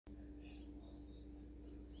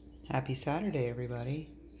Happy Saturday, everybody.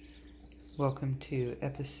 Welcome to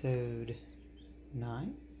episode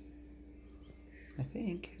 9, I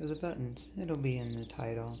think, of the buttons. It'll be in the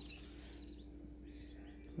title.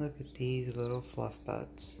 Look at these little fluff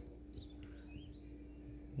butts.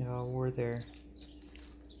 They all wore their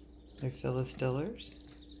Phyllis Dillers.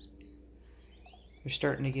 They're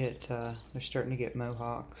starting to get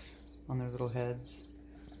mohawks on their little heads.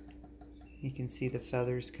 You can see the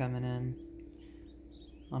feathers coming in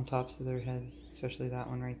on tops of their heads, especially that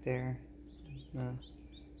one right there.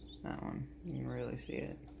 That one, you can really see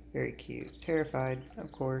it. Very cute. Terrified,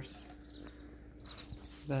 of course,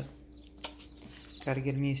 but got to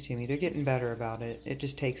get them used to me. They're getting better about it. It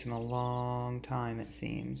just takes them a long time, it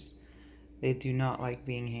seems. They do not like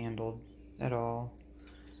being handled at all,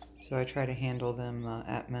 so I try to handle them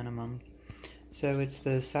at minimum. So it's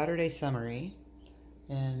the Saturday summary,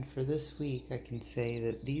 and for this week I can say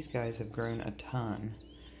that these guys have grown a ton.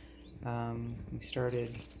 We started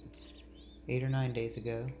 8 or 9 days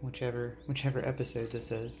ago, whichever episode this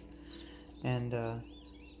is, and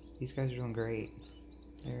these guys are doing great.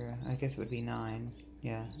 They're, I guess it would be 9.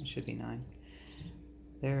 Yeah, it should be 9.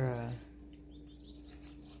 They're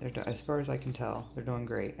as far as I can tell, they're doing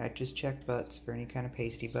great. I just checked butts for any kind of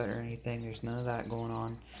pasty butt or anything. There's none of that going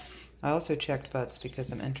on. I also checked butts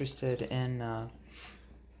because I'm interested in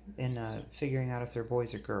figuring out if they're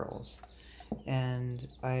boys or girls. And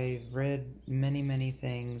I've read many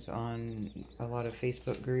things on a lot of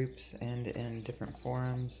Facebook groups and in different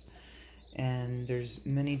forums, and there's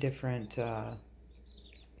many different I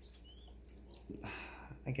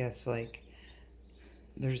guess, like,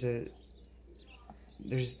 there's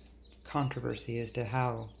controversy as to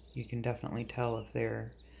how you can definitely tell if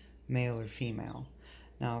they're male or female.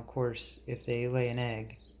 Now, of course, if they lay an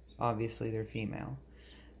egg, obviously they're female.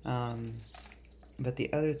 But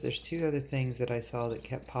there's 2 other things that I saw that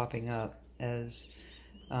kept popping up as,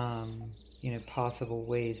 possible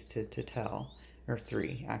ways to tell. Or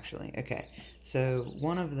 3, actually. Okay, so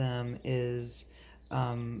one of them is,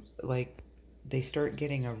 like, they start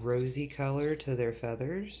getting a rosy color to their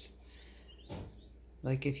feathers.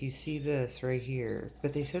 Like if you see this right here.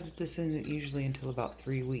 But they said that this isn't usually until about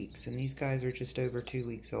 3 weeks, and these guys are just over 2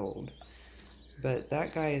 weeks old. But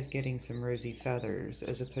that guy is getting some rosy feathers,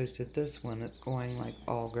 as opposed to this one that's going like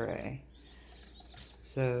all gray.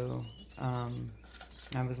 So, I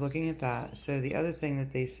was looking at that. So the other thing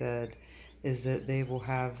that they said is that they will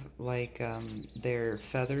have like their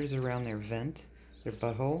feathers around their vent, their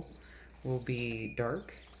butthole, will be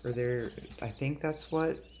dark, or I think that's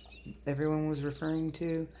what everyone was referring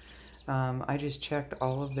to. I just checked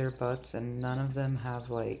all of their butts, and none of them have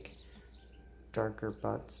like darker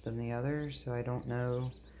butts than the others, so I don't know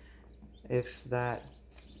if that,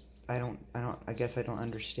 I guess I don't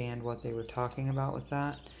understand what they were talking about with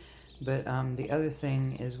that. But the other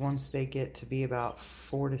thing is, once they get to be about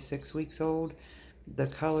 4 to 6 weeks old, the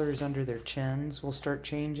colors under their chins will start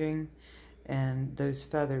changing, and those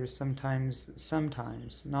feathers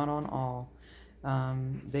sometimes, not on all,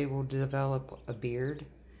 they will develop a beard,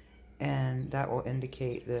 and that will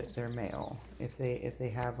indicate that they're male. If they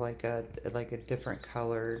have like a different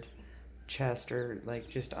colored chest, or like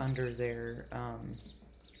just under their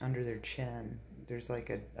chin, there's like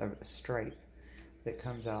a stripe that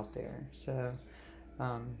comes out there. So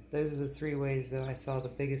those are the 3 ways that I saw, the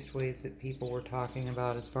biggest ways that people were talking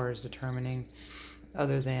about as far as determining,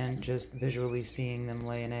 other than just visually seeing them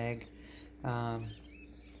lay an egg.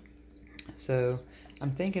 So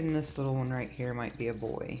I'm thinking this little one right here might be a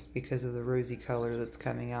boy because of the rosy color that's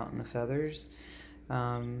coming out in the feathers.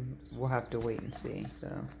 We'll have to wait and see,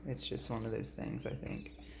 though. It's just one of those things, I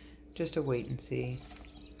think. Just a wait and see.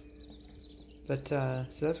 But,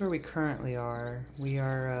 so that's where we currently are. We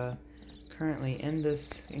are currently in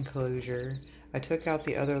this enclosure. I took out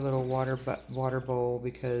the other little water bowl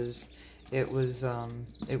because it was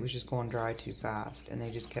just going dry too fast, and they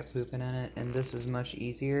just kept pooping in it, and this is much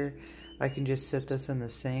easier. I can just sit this in the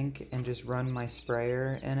sink and just run my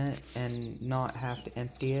sprayer in it and not have to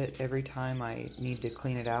empty it every time I need to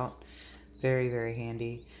clean it out. Very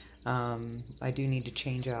handy. I do need to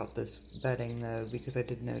change out this bedding, though, because I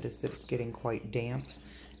did notice that it's getting quite damp,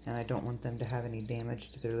 and I don't want them to have any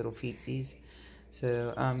damage to their little feetsies.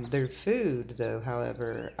 So, their food, though,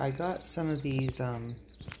 however, I got some of these,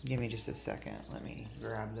 give me just a second. Let me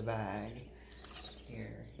grab the bag.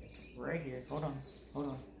 Here. It's right here. Hold on.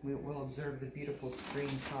 We'll observe the beautiful screen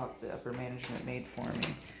top the upper management made for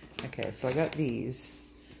me. Okay, so I got these,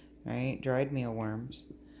 right? Dried mealworms.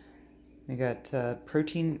 We got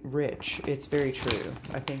protein rich. It's very true.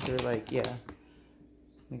 I think they're like, yeah.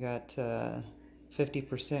 We got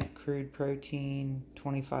 50% crude protein,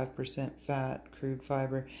 25% fat, crude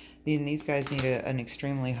fiber. Then these guys need an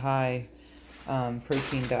extremely high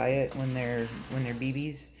protein diet when they're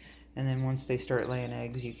BBs, and then once they start laying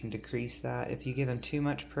eggs, you can decrease that. If you give them too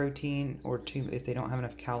much protein or if they don't have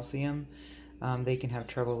enough calcium, they can have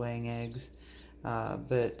trouble laying eggs.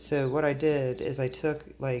 But so what I did is I took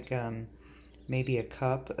like maybe a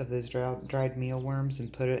cup of those dried mealworms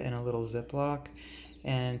and put it in a little Ziploc,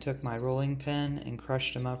 and took my rolling pin and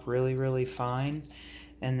crushed them up really, really fine.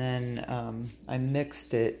 And then I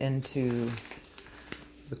mixed it into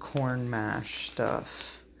the corn mash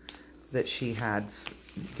stuff that she had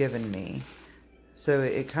given me. So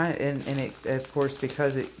it kind of, and it, of course,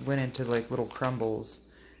 because it went into like little crumbles,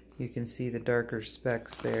 you can see the darker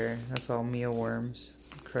specks there. That's all mealworms,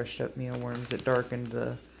 crushed up mealworms. It darkened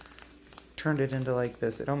turned it into like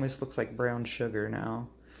this. It almost looks like brown sugar now.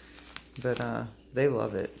 But they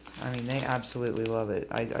love it. I mean, they absolutely love it.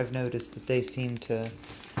 I've noticed that they seem to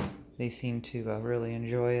really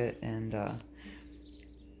enjoy it, and I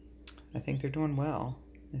think they're doing well.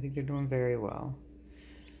 I think they're doing very well.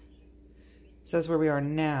 So that's where we are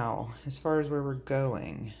now. As far as where we're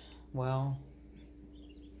going, well,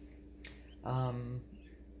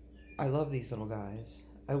 I love these little guys.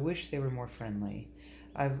 I wish they were more friendly.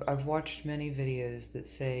 I've watched many videos that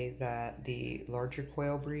say that the larger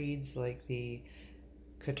quail breeds, like the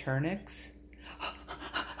Quaternix,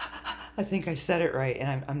 I think I said it right,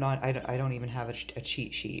 and I'm not. I don't even have a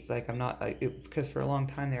cheat sheet. Like I'm not, because for a long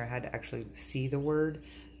time there I had to actually see the word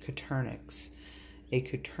Quaternix. A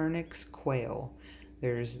Quaternix quail.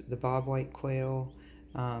 There's the bobwhite quail.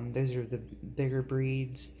 Those are the bigger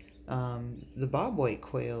breeds. The bobwhite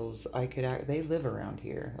quails, they live around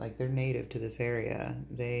here. Like, they're native to this area.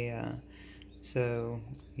 So,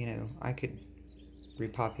 you know, I could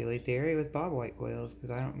repopulate the area with bobwhite quails, because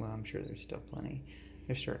I'm sure there's still plenty.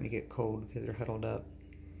 They're starting to get cold because they're huddled up.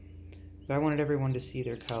 But I wanted everyone to see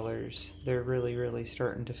their colors. They're really, really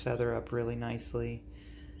starting to feather up really nicely.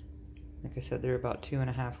 Like I said, they're about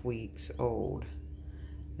 2.5 weeks old,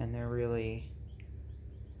 and they're really,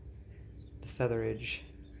 the featherage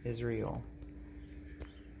is real.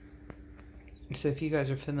 So if you guys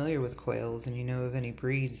are familiar with quails and you know of any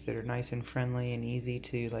breeds that are nice and friendly and easy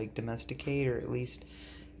to like domesticate, or at least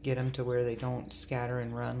get them to where they don't scatter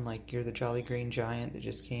and run like you're the Jolly Green Giant that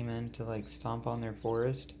just came in to like stomp on their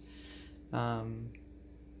forest,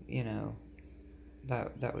 you know,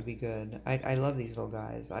 that would be good. I love these little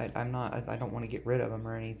guys. I don't want to get rid of them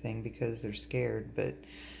or anything because they're scared, but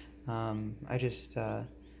I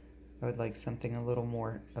would like something a little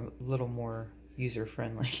more user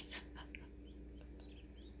friendly.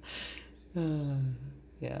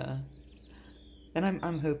 Yeah. And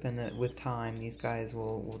I'm hoping that with time these guys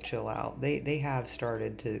will chill out. They have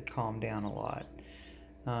started to calm down a lot.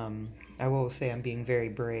 I will say I'm being very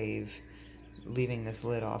brave leaving this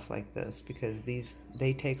lid off like this, because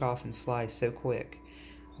they take off and fly so quick.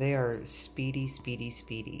 They are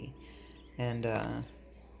speedy, and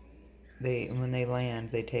when they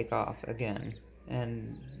land, they take off again,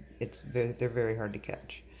 and they're very hard to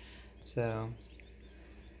catch. So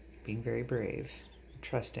being very brave,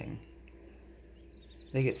 trusting.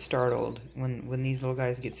 They get startled. When these little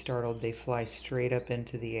guys get startled, they fly straight up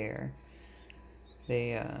into the air.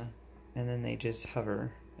 And then they just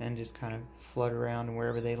hover and just kind of flutter around, and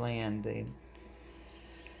wherever they land,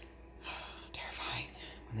 terrifying.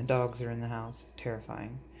 When the dogs are in the house,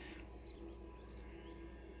 terrifying.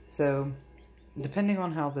 So, depending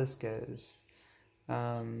on how this goes,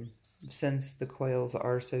 since the quails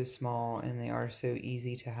are so small and they are so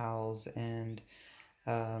easy to house and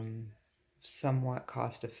somewhat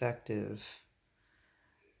cost effective,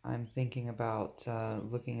 I'm thinking about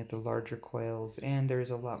looking at the larger quails, and there's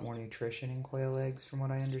a lot more nutrition in quail eggs from what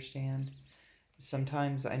I understand.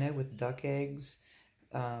 Sometimes, I know with duck eggs,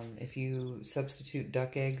 if you substitute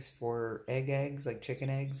duck eggs for eggs, like chicken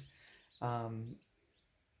eggs,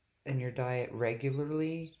 in your diet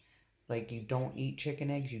regularly, like you don't eat chicken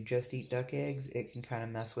eggs, you just eat duck eggs, it can kind of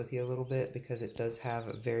mess with you a little bit because it does have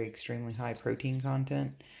a very extremely high protein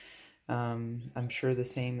content. I'm sure the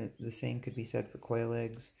same could be said for quail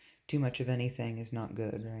eggs. Too much of anything is not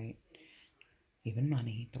good, right? Even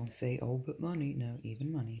money. Don't say, oh, but money. No,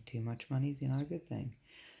 even money. Too much money is not a good thing.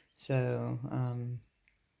 So,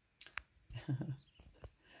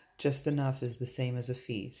 just enough is the same as a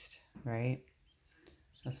feast, right?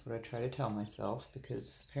 That's what I try to tell myself,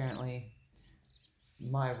 because apparently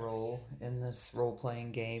my role in this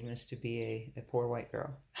role-playing game is to be a poor white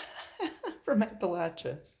girl from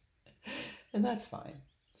Appalachia. And that's fine.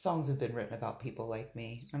 Songs have been written about people like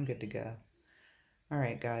me. I'm good to go.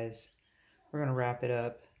 Alright, guys. we're going to wrap it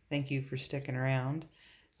up. Thank you for sticking around.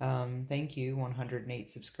 Thank you, 108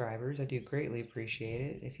 subscribers. I do greatly appreciate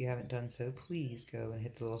it. If you haven't done so, please go and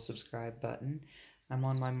hit the little subscribe button. I'm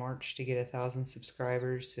on my march to get 1,000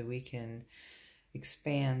 subscribers so we can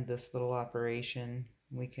expand this little operation.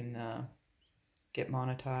 We can get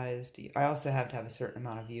monetized. I also have to have a certain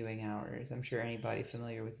amount of viewing hours. I'm sure anybody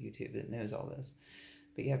familiar with YouTube that knows all this.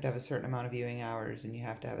 But you have to have a certain amount of viewing hours, and you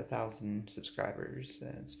have to have 1,000 subscribers.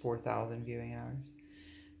 It's 4,000 viewing hours.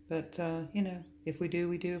 But, you know, if we do,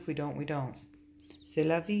 we do. If we don't, we don't. C'est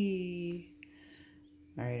la vie.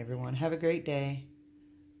 All right, everyone. Have a great day.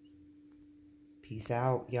 Peace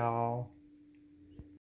out, y'all.